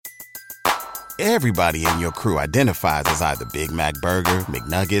Everybody in your crew identifies as either Big Mac Burger,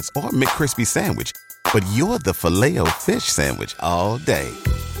 McNuggets, or McCrispy Sandwich. But you're the Filet-O-Fish Sandwich all day.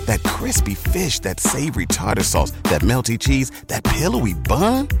 That crispy fish, that savory tartar sauce, that melty cheese, that pillowy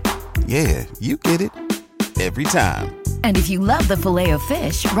bun. Yeah, you get it. Every time. And if you love the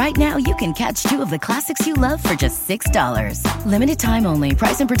Filet-O-Fish, right now you can catch two of the classics you love for just $6. Limited time only.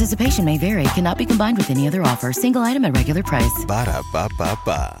 Price and participation may vary. Cannot be combined with any other offer. Single item at regular price.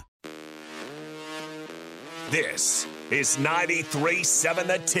 Ba-da-ba-ba-ba. This is 93.7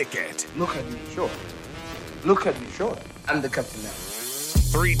 The Ticket. Look at me short. Look at me short. I'm the captain now.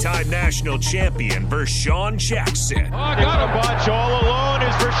 Three-time national champion Vershawn Jackson. Oh, got a bunch all alone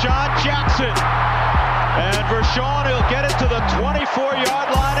is Vershawn Jackson. And Vershawn, he'll get it to the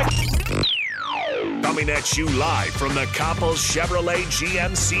 24-yard line. Coming at you live from the Coppels Chevrolet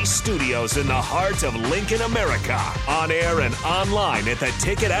GMC studios in the heart of Lincoln, America. On air and online at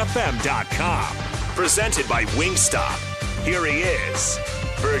theticketfm.com. Presented by Wingstop. Here he is,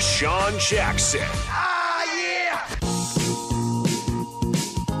 Vershawn Jackson. Ah, yeah!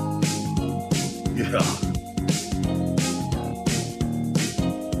 Yeah.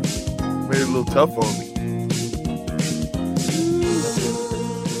 Made it a little tough on me.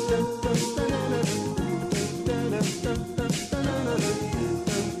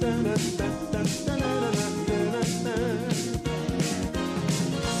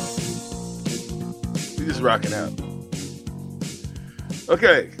 We're just rocking out.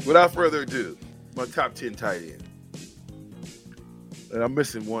 Okay, without further ado, my top 10 tight end. And I'm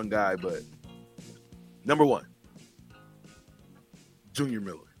missing one guy, but number one, Junior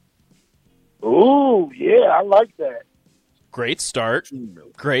Miller. Ooh, yeah, I like that. Great start.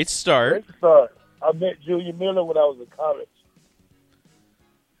 Great Great start. start. I met Junior Miller when I was in college.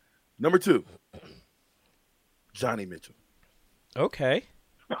 Number two, Johnny Mitchell. Okay.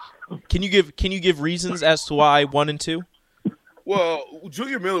 Can you give reasons as to why 1 and 2? Well,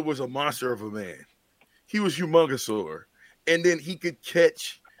 Junior Miller was a monster of a man. He was humongous, and then he could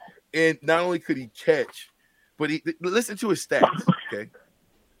catch. And not only could he catch, but listen to his stats. Okay,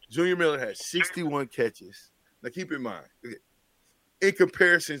 Junior Miller had 61 catches. Now keep in mind, in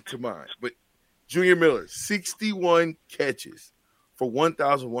comparison to mine, but Junior Miller 61 catches for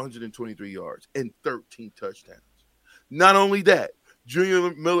 1,123 yards and 13 touchdowns. Not only that,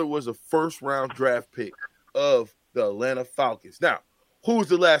 Junior Miller was a first-round draft pick of the Atlanta Falcons. Now, who was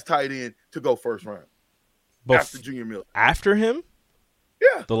the last tight end to go first round? After Junior Miller. After him?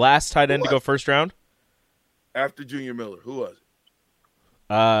 Yeah. The last tight end to go first round? After Junior Miller. Who was it?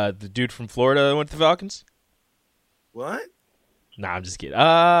 The dude from Florida that went to the Falcons? What? Nah, I'm just kidding.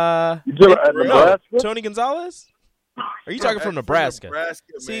 Nebraska? Tony Gonzalez? Are you talking from Nebraska?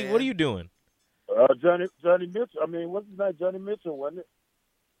 See, what are you doing? Johnny Mitchell. I mean, what's his name? Johnny Mitchell, wasn't it?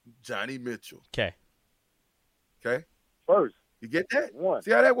 Johnny Mitchell. Okay. First. You get that? One.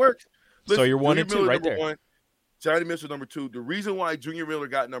 See how that works? So you're 1 and 2 Miller, right number there. 1, Johnny Mitchell, number 2. The reason why Junior Miller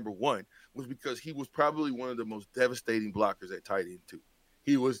got number 1 was because he was probably one of the most devastating blockers at tight end, too.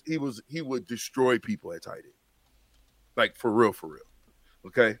 He would destroy people at tight end. Like, for real.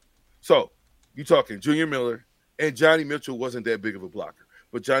 Okay? So, you talking Junior Miller, and Johnny Mitchell wasn't that big of a blocker.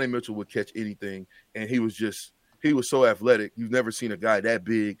 But Johnny Mitchell would catch anything, and he was so athletic. You've never seen a guy that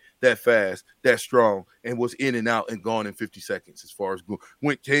big, that fast, that strong, and was in and out and gone in 50 seconds as far as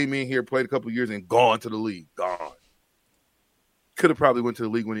came in here, played a couple of years, and gone to the league. Gone. Could have probably went to the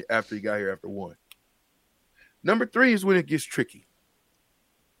league after he got here after 1. Number 3 is when it gets tricky.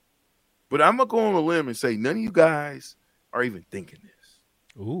 But I'm going to go on a limb and say none of you guys are even thinking this.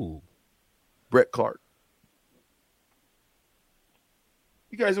 Ooh. Brett Clark.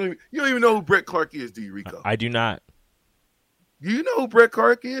 You guys don't even know who Brett Clark is, do you, Rico? I do not. Do you know who Brett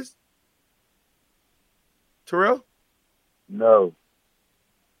Clark is? Terrell? No.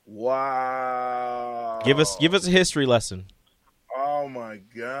 Wow. Give us a history lesson. Oh my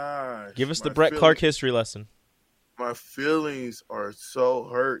gosh. Give us the Brett Clark history lesson. My feelings are so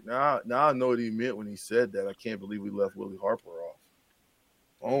hurt. Now I know what he meant when he said that. I can't believe we left Willie Harper off.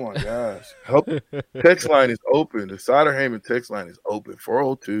 Oh my gosh. Text line is open. The Sider Heyman text line is open.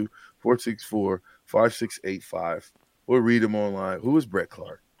 402-464-5685. We'll read them online. Who is Brett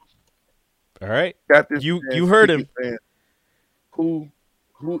Clark? All right. You fans, heard him. Fans. Who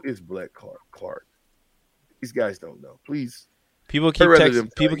is Brett Clark? These guys don't know. Please. People keep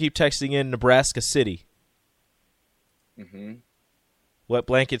texting in Nebraska City. Mm-hmm. Wet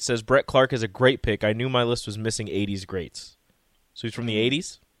Blanket says Brett Clark is a great pick. I knew my list was missing 80s greats. So he's from the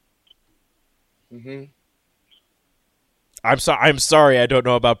 80s? Mm-hmm. I'm sorry I don't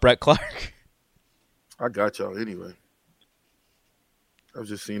know about Brett Clark. I got y'all anyway. I was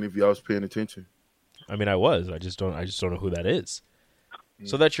just seeing if y'all was paying attention. I mean, I was. I just don't know who that is.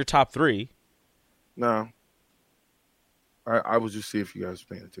 So that's your top 3. No. I was just seeing if you guys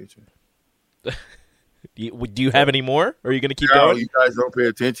were paying attention. Do you have any more? Or are you going to keep No, going? you guys don't pay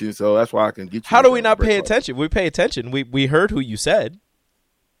attention, so that's why I can get you. How do we not pay attention? We pay attention. We heard who you said.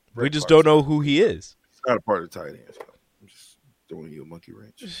 We just don't know who he is. It's not a part of the tight end. So I'm just throwing you a monkey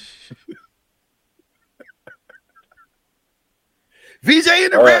wrench. VJ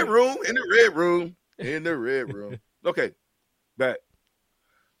in the red room. In the red room. Okay, back.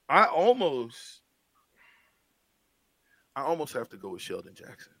 I almost have to go with Sheldon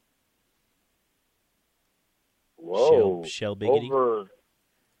Jackson. Whoa. Shell Biggity.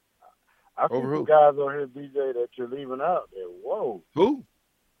 I think the guys on here, BJ, that you're leaving out there. Whoa. Who?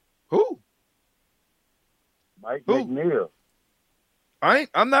 Mike McNeil.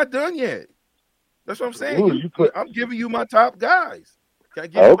 I'm not done yet. That's what I'm saying. I'm giving you my top guys. Can I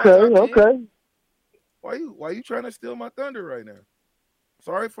give you my top 10? Why you trying to steal my thunder right now?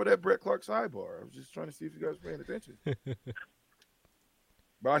 Sorry for that Brett Clark sidebar. I was just trying to see if you guys were paying attention.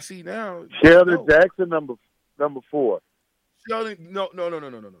 But I see now. Sheldon Jackson, number 4. Sheldon, no.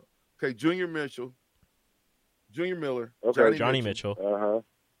 Okay, Junior Miller. Okay, Johnny Mitchell. Uh-huh.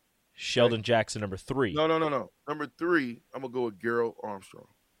 Sheldon Jackson, number 3. No. Number 3, I'm going to go with Gerald Armstrong.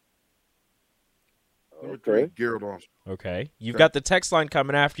 Number 3, Gerald Armstrong. Okay. You've got the text line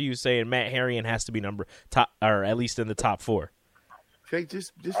coming after you saying Matt Harrion has to be top, or at least in the top 4. Okay,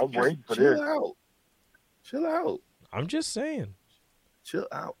 just chill out. Chill out. I'm just saying. Chill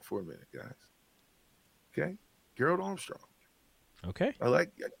out for a minute, guys. Okay? Gerald Armstrong. Okay.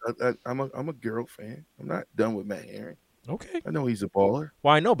 I'm a Gerald fan. I'm not done with Matt Harrion. Okay. I know he's a baller.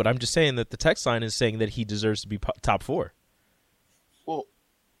 Well, I know, but I'm just saying that the text line is saying that he deserves to be top 4. Well,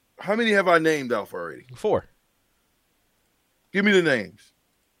 how many have I named off already? 4. Give me the names.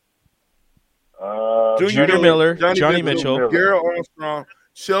 Junior Miller, Johnny Mitchell, Gerald Armstrong,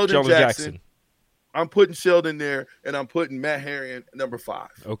 Sheldon Jackson. I'm putting Sheldon there, and I'm putting Matt Harrion number 5.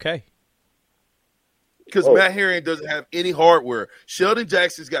 Okay. Because Matt Harrion doesn't have any hardware. Sheldon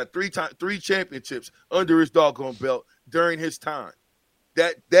Jackson's got 3 championships under his doggone belt during his time.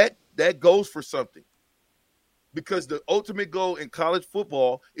 That goes for something. Because the ultimate goal in college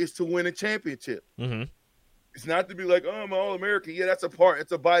football is to win a championship. Mm-hmm. It's not to be like, oh, I'm All-American. Yeah, that's a part.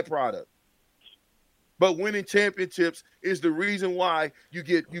 It's a byproduct. But winning championships is the reason why you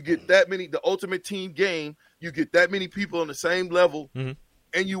get that many, the ultimate team game, you get that many people on the same level, and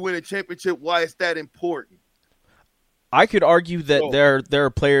you win a championship. Why is that important? I could argue that there are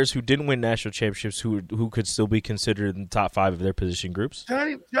players who didn't win national championships who could still be considered in the top 5 of their position groups.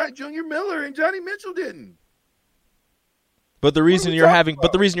 Junior Miller and Johnny Mitchell didn't. But the reason you're having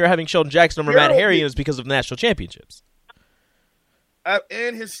Sheldon Jackson over Matt Harrion is because of national championships.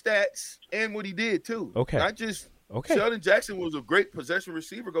 And his stats and what he did too. Okay. Not just Sheldon Jackson was a great possession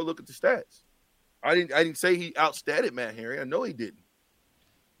receiver. Go look at the stats. I didn't say he outstatted Matt Harrion. I know he didn't.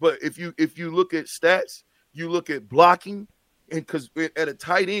 But if you look at stats, you look at blocking, and because at a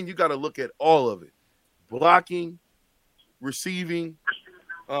tight end, you got to look at all of it. Blocking, receiving,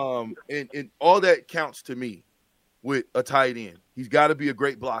 and all that counts to me with a tight end. He's got to be a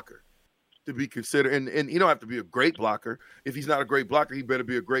great blocker to be considered. And he don't have to be a great blocker. If he's not a great blocker, he better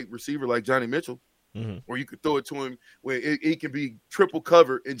be a great receiver like Johnny Mitchell. Mm-hmm. Or you could throw it to him where it can be triple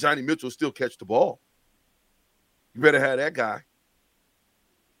covered and Johnny Mitchell still catch the ball. You better have that guy.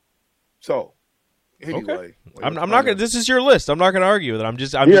 So, anyway. I'm not going to – this is your list. I'm not going to argue with it. I'm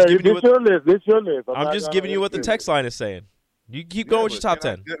just giving you what – It's your list. I'm just giving you what the text line is saying. You keep going with your top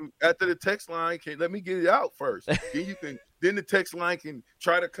 10. After the text line, let me get it out first. Then the text line can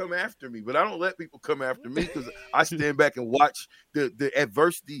try to come after me. But I don't let people come after me because I stand back and watch the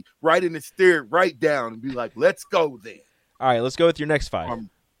adversity right in the stare right down and be like, let's go then. All right, let's go with your next 5. All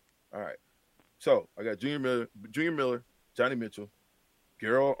right. So I got Junior Miller, Johnny Mitchell,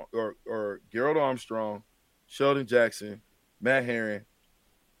 Gerald Armstrong, Sheldon Jackson, Matt Harrion,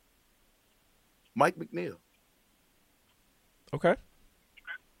 Mike McNeil. Okay.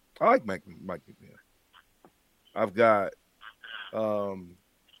 I like Mike McNeil. I've got I'm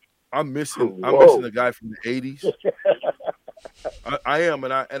missing a guy from the 80s. I am,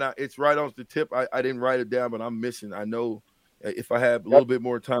 and I it's right on the tip. I didn't write it down, but I'm missing. I know if I have a little bit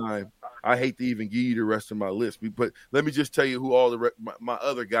more time, I hate to even give you the rest of my list. But let me just tell you who all my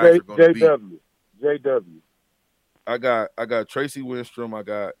other guys are going to be. JW. I got Tracy Winstrom. I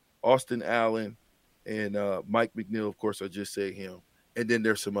got Austin Allen. And Mike McNeil, of course, I just said him. And then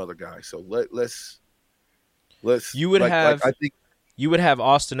there's some other guys. So let's. You would have. I think You would have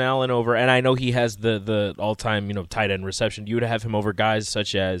Austin Allen over, and I know he has the all-time tight end reception. You would have him over guys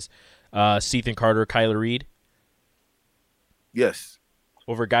such as Ethan Carter, Kyler Reed. Yes.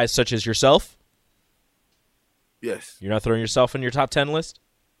 Over guys such as yourself. Yes. You're not throwing yourself in your top 10 list.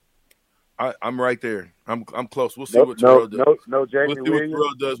 I'm right there. I'm close. We'll see what Terrell does. No Jamie Williams.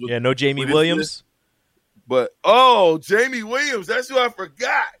 What Terrell does with, no Jamie Williams. But Jamie Williams. That's who I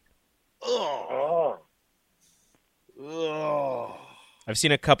forgot. Oh. I've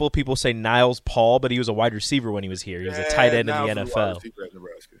seen a couple of people say Niles Paul, but he was a wide receiver when he was here. He was a tight end in the NFL. Wide receiver at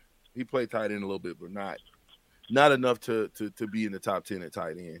Nebraska. He played tight end a little bit, but not enough to be in the top 10 at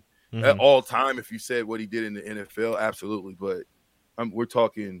tight end. Mm-hmm. At all time, if you said what he did in the NFL, absolutely. But we're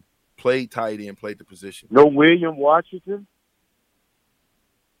talking played tight end, played the position. No William Washington?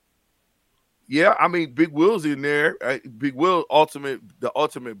 Yeah, I mean, Big Will's in there. Big Will, the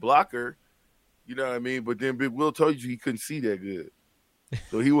ultimate blocker. You know what I mean? But then Big Will told you he couldn't see that good.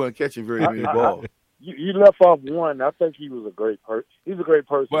 So he wasn't catching very many balls. You left off one. I think he was a great person. He's a great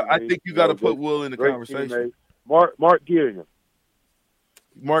person. But I think you got to put Will in the conversation. Mark Gilliam.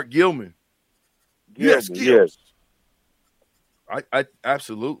 Mark Gilman. Yes, Gilman. I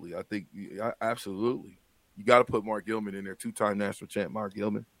absolutely. I think absolutely. You got to put Mark Gilman in there. 2-time national champ Mark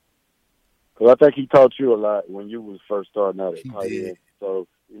Gilman. Because I think he taught you a lot when you was first starting out at He tight did. end. So,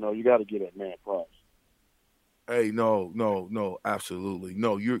 you got to get that man props. Hey, no, absolutely.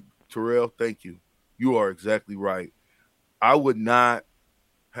 No, Terrell, thank you. You are exactly right. I would not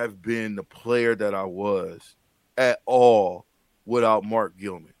have been the player that I was at all without Mark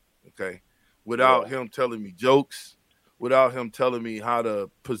Gilman, okay? Without him telling me jokes, without him telling me how to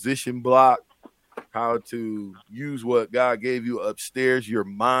position block, how to use what God gave you upstairs, your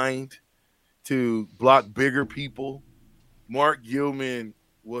mind, to block bigger people. Mark Gilman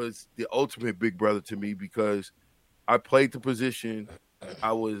was the ultimate big brother to me because I played the position.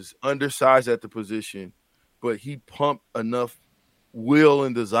 I was undersized at the position, but he pumped enough will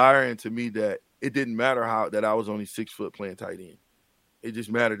and desire into me that it didn't matter that I was only 6 foot playing tight end. It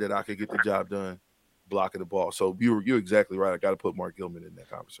just mattered that I could get the job done blocking the ball. So you're exactly right. I got to put Mark Gilman in that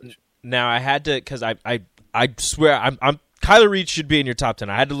conversation. Now I had to, because I swear I'm Kyler Reed should be in your top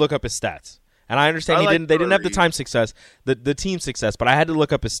 10. I had to look up his stats. And I understand they didn't have the team success, but I had to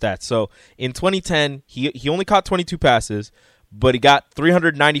look up his stats. So in 2010, he only caught 22 passes, but he got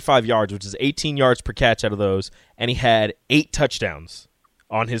 395 yards, which is 18 yards per catch out of those, and he had 8 touchdowns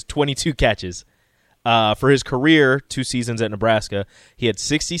on his 22 catches. For his career, 2 seasons at Nebraska, he had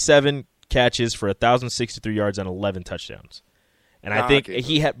 67 catches for 1,063 yards and 11 touchdowns. And I think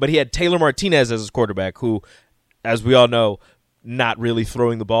he had Taylor Martinez as his quarterback, who, as we all know, not really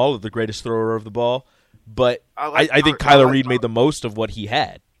throwing the ball, the greatest thrower of the ball, but I think Kyler Reed made the most of what he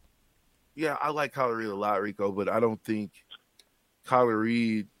had. Yeah, I like Kyler Reed a lot, Rico, but I don't think Kyler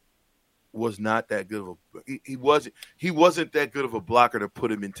Reed was not that good of he wasn't that good of a blocker to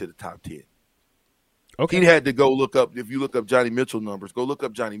put him into the top 10. Okay. He had to go look up, if you look up Johnny Mitchell numbers, and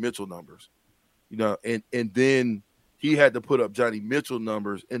then he had to put up Johnny Mitchell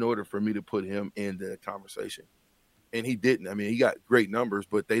numbers in order for me to put him in the conversation. And he didn't. I mean, he got great numbers,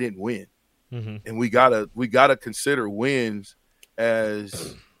 but they didn't win. Mm-hmm. And we gotta consider wins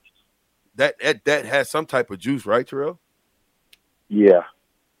as that has some type of juice, right, Terrell? Yeah.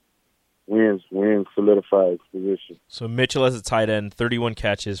 Wins solidifies position. So Mitchell as a tight end, 31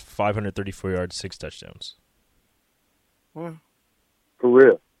 catches, 534 yards, 6 touchdowns. For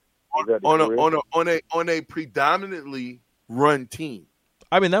real. On a predominantly run team.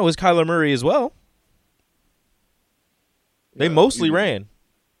 I mean, that was Kyler Murray as well. They mostly ran.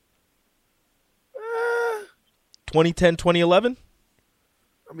 2010, 2011?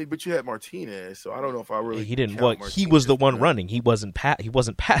 I mean, but you had Martinez, so I don't know if I really. He didn't. Well, he was the one running. He wasn't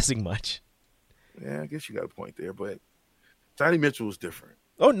passing much. Yeah, I guess you got a point there, but Johnny Mitchell was different.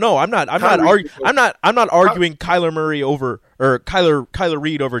 Oh no, I'm not arguing Kyler Murray over or Kyler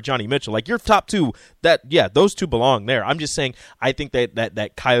Reed over Johnny Mitchell. Like your top two, those two belong there. I'm just saying I think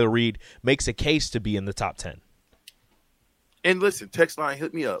that Kyler Reed makes a case to be in the top 10. And listen, text line,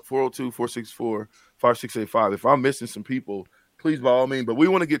 hit me up, 402-464-5685. If I'm missing some people, please, by all means. But we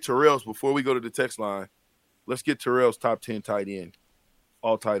want to get Terrell's before we go to the text line. Let's get Terrell's top 10 tight end,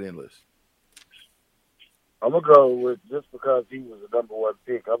 all tight end list. I'm going to go with, just because he was the number 1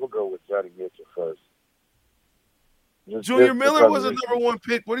 pick, I'm going to go with Johnny Mitchell first. Junior Miller was a number 1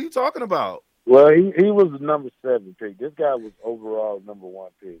 pick. What are you talking about? Well, he was the number 7 pick. This guy was overall number 1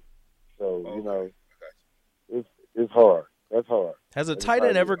 pick. So, it's hard. That's hard. Has a tight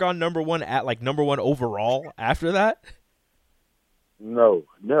end ever gone number 1 at number 1 overall after that? No,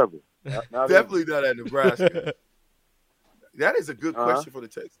 never. Definitely not at Nebraska. That is a good question for the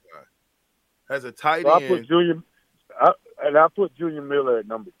text line. As a tight so end, I put Junior Miller at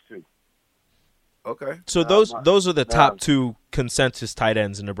number 2. Okay. So those are the top 2 consensus tight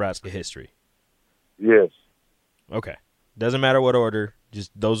ends in Nebraska history. Yes. Okay. Doesn't matter what order.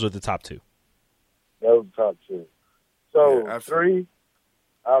 Just those are the top 2. That was the top 2. So Yeah, 3,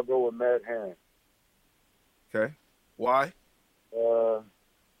 I'll go with Matt Herring. Okay. Why?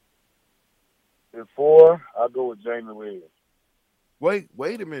 And 4, I'll go with Jamie Williams. Wait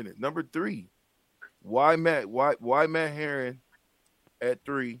a minute. Number 3. Why Matt Herring at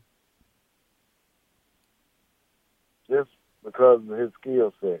 3? Just because of his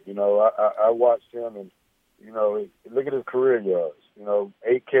skill set. You know, I watched him and, you know, look at his career yards. You know,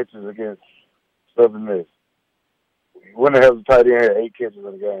 8 catches against Southern Miss. Wouldn't have a tight end had 8 catches in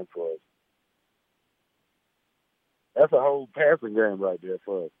the game for us. That's a whole passing game right there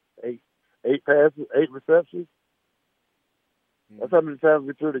for us. 8 passes, 8 receptions. That's how many times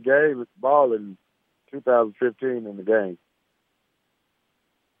we threw the game ball in 2015 in the game.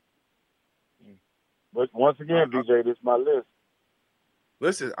 But once again, DJ, this is my list.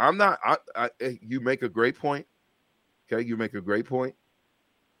 Listen, I'm not. You make a great point. Okay, you make a great point.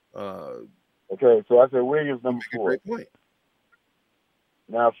 Okay, so I said Williams number 4. Great point.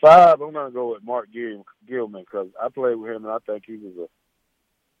 Now 5, I'm gonna go with Mark Gilman because I played with him and I think he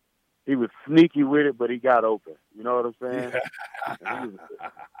was sneaky with it, but he got open. You know what I'm saying?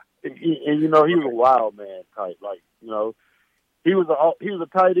 And you know he was a wild man type. Like, you know, he was a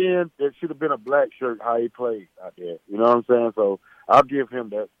tight end that should have been a black shirt. How he played out there. You know what I'm saying? So I'll give him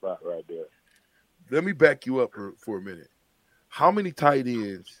that spot right there. Let me back you up for a minute. How many tight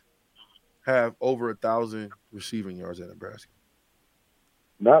ends have over 1,000 receiving yards at Nebraska?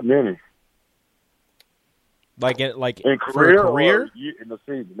 Not many. Like in for a career? Or In the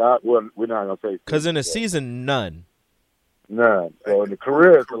season? Not well, we're not gonna say. Because in a season, none. None. So in the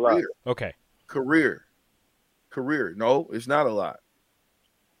career, it's a lot. Okay. Career. No, it's not a lot.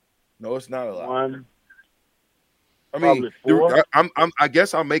 No, it's not a lot. 1. I mean, 4. I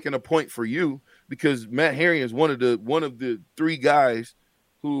guess I'm making a point for you because Matt Herring is one of the 3 guys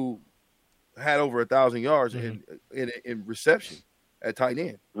who had over 1,000 yards in reception at tight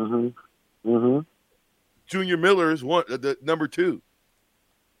end. Mm-hmm. Mm-hmm. Junior Miller is the number 2.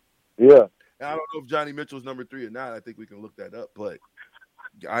 Yeah. And I don't know if Johnny Mitchell's number 3 or not. I think we can look that up, but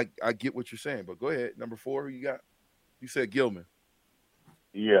I get what you're saying. But go ahead. Number 4, who you got? You said Gilman.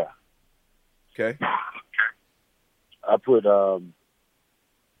 Yeah. Okay. I put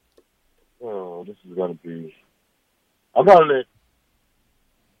this is gonna be. I'm gonna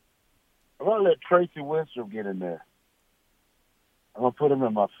let Tracy Winstrom get in there. I'm gonna put him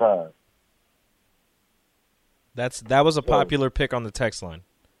in my 5. That was a popular pick on the text line.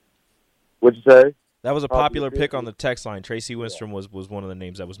 What'd you say? That was a popular pick on the text line. Tracy Winstrom was one of the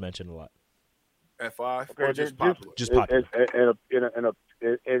names that was mentioned a lot. At 5, okay, or just popular? Just popular.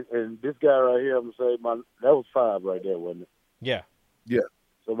 And this guy right here, I'm gonna say that was 5 right there, wasn't it? Yeah. Yeah.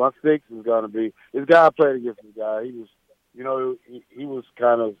 So my 6 is gonna be this guy. I played against this guy. He was, you know, he was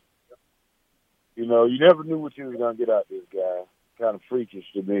kind of, you know, you never knew what you was gonna get out of this guy. Kind of freakish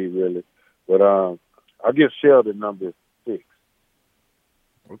to me, really. But I'll give Sheldon number 6.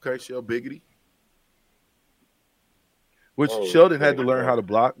 Okay, Shell Biggity. Which Sheldon had to learn how to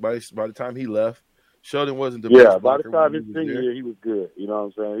block by the time he left. Sheldon wasn't the best blocker. By the time his senior year, he was good. You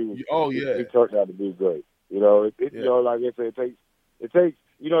know what I'm saying? He turned out to be great. You know, you know, like I said, it takes.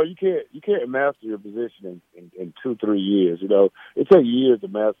 You know, you can't master your position in 2-3 years. You know, it takes years to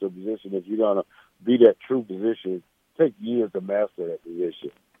master a position. If you're gonna be that true position, it takes years to master that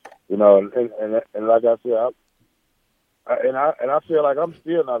position. You know, and like I said, I feel like I'm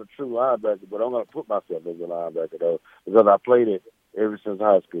still not a true linebacker, but I'm gonna put myself as a linebacker though because I played it ever since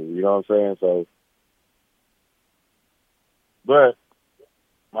high school. You know what I'm saying? So, but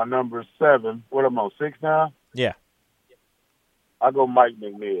my number 7. What am I on 6 now? Yeah. I go Mike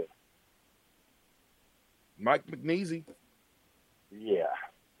McNeil. Mike McNeasy. Yeah.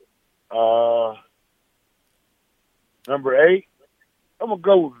 Number 8. I'm gonna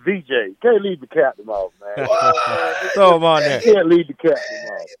go with VJ. Can't leave the captain off, man. Throw him on there. Can't leave the captain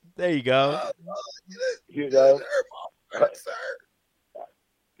off. There you go. You know.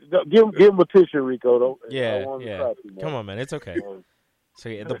 Give him a tissue, Rico. Don't. Yeah. Come on, man. It's okay. So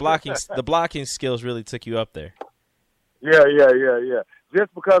the blocking skills really took you up there. Yeah.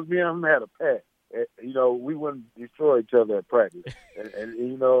 Just because me and him had a pact, you know, we wouldn't destroy each other at practice. And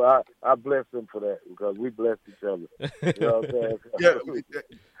you know, I bless him for that because we blessed each other. You know what I'm saying? Yeah,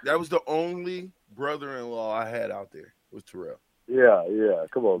 that was the only brother-in-law I had out there was Terrell. Yeah.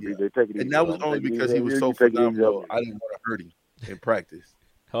 Come on, BJ, take it easy. And that was only because he was so phenomenal. I didn't want to hurt him in practice.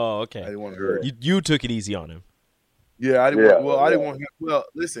 Oh, okay. I didn't want to hurt him. You took it easy on him. Yeah, I didn't. I didn't want him. Well,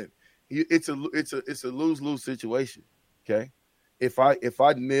 listen, it's a lose-lose situation. Okay, if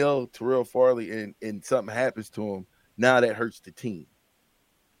I nail Terrell Farley and something happens to him, now that hurts the team.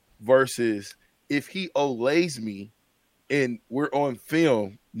 Versus if he olays me and we're on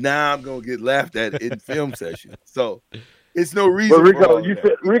film, now I'm gonna get laughed at in film session. So it's no reason. But Rico,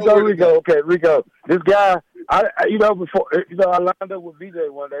 Rico. Okay, Rico. This guy, before I lined up with BJ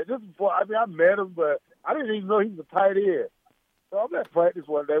one day. Just before, I met him, but I didn't even know he was a tight end. So I'm at practice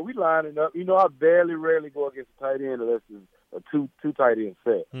one day. We lining up. I rarely go against a tight end unless it's a two tight end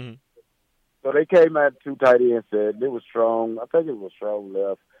set. Mm-hmm. So they came at 2 tight end set. And it was strong. I think it was strong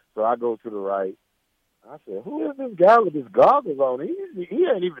left. So I go to the right. I said, "Who is this guy with his goggles on? He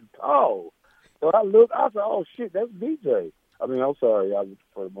ain't even tall." So I looked. I said, "Oh shit, that's BJ." I'm sorry, I was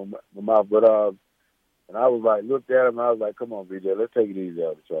for my mouth, but and I was like, looked at him. And I was like, "Come on, BJ, let's take it easy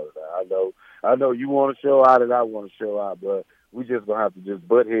on each other. I know you want to show out, and I want to show out, but we just gonna have to just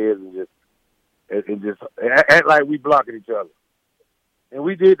butt heads and just act like we blocking each other." And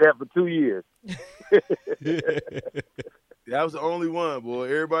we did that for 2 years. That was the only one, boy.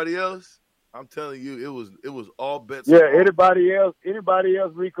 Everybody else, I'm telling you, it was all bets. Yeah, anybody else,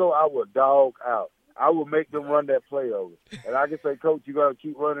 Rico, I would dog out. I will make them run that play over. And I can say, "Coach, you got to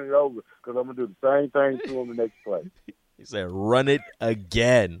keep running it over because I'm going to do the same thing to them the next play." He said, "Run it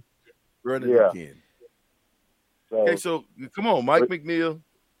again." Run it again. So come on, Mike McNeil.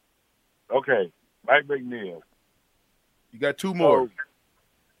 Okay, Mike McNeil. You got 2 more.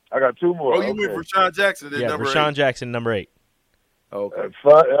 I got 2 more. Oh, you went for Rashawn Jackson. Yeah, Rashawn Jackson, number 8. Okay.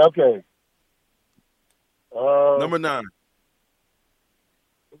 Okay. Number 9.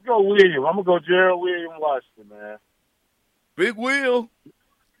 Let's go William. I'm going to go Gerald William Washington, man. Big Will.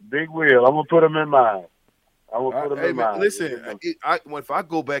 I'm going to put him in mine. Listen, if I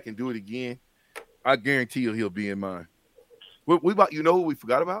go back and do it again, I guarantee you he'll be in mine. You know who we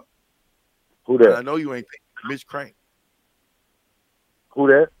forgot about? Who that? And I know you ain't thinking. Mitch Crank. Who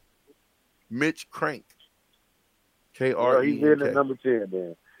that? Mitch Crank. K-R-E-N-K. He's in at number 10,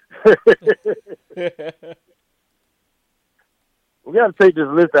 man. We got to take this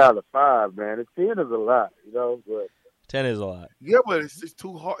list out of 5, man. 10 is a lot, but 10 is a lot. Yeah, but it's just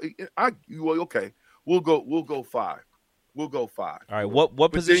too hard. Okay. We'll go 5. We'll go 5. All right.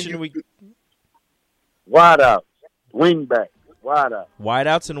 What position do we? Wide out, wing back, wide out.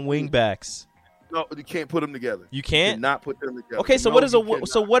 Wideouts and wing backs. No, you can't put them together. You can't? You cannot put them together. Okay, so what is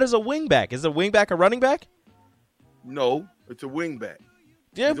a wing back? Is a wing back a running back? No, it's a wing back.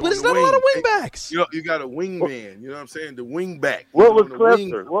 Yeah, but there's not a lot of wing backs. You got a wing man. You know what I'm saying? The wing back. What was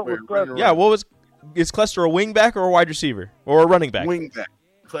Cluster? Yeah, is Cluster a wing back or a wide receiver or a running back? Wing back.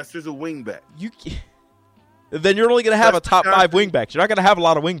 Cluster's a wing back. Then you're only going to have a top 5 wing backs. You're not going to have a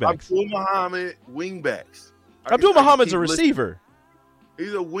lot of wing backs. Abdul Muhammad, wing backs. Abdul Muhammad's a receiver.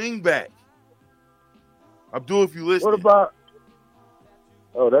 He's a wing back. Abdul, if you listen. What about?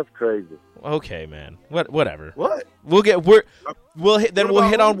 Oh, that's crazy. Okay, man. Whatever. What? We'll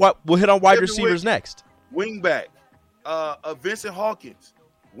hit on wide receivers next. Wing back. Vincent Hawkins,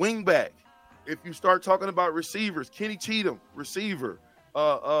 wing back. If you start talking about receivers, Kenny Cheatham, receiver.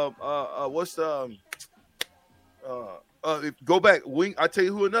 Go back. Wing. I tell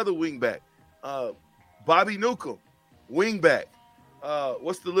you who another wing back. Bobby Newcomb, wing back.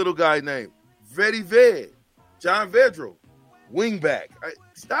 What's the little guy name? Veddy Ved, John Vedro, wing back.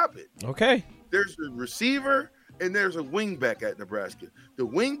 Stop it. Okay. There's a receiver and there's a wing back at Nebraska. The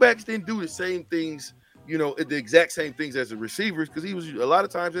wing backs didn't do the same things, the exact same things as the receivers because he was a lot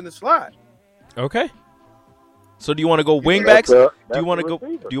of times in the slot. Okay. So do you want to go wing backs? Do you want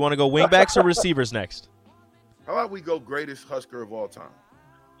to go wing backs or receivers next? How about we go greatest Husker of all time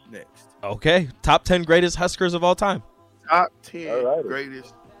next? Okay. Top 10 greatest Huskers of all time. Top 10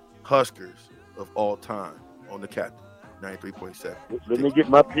 greatest Huskers of all time on the Captain 93.7. Let me get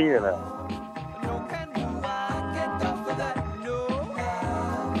my pen out.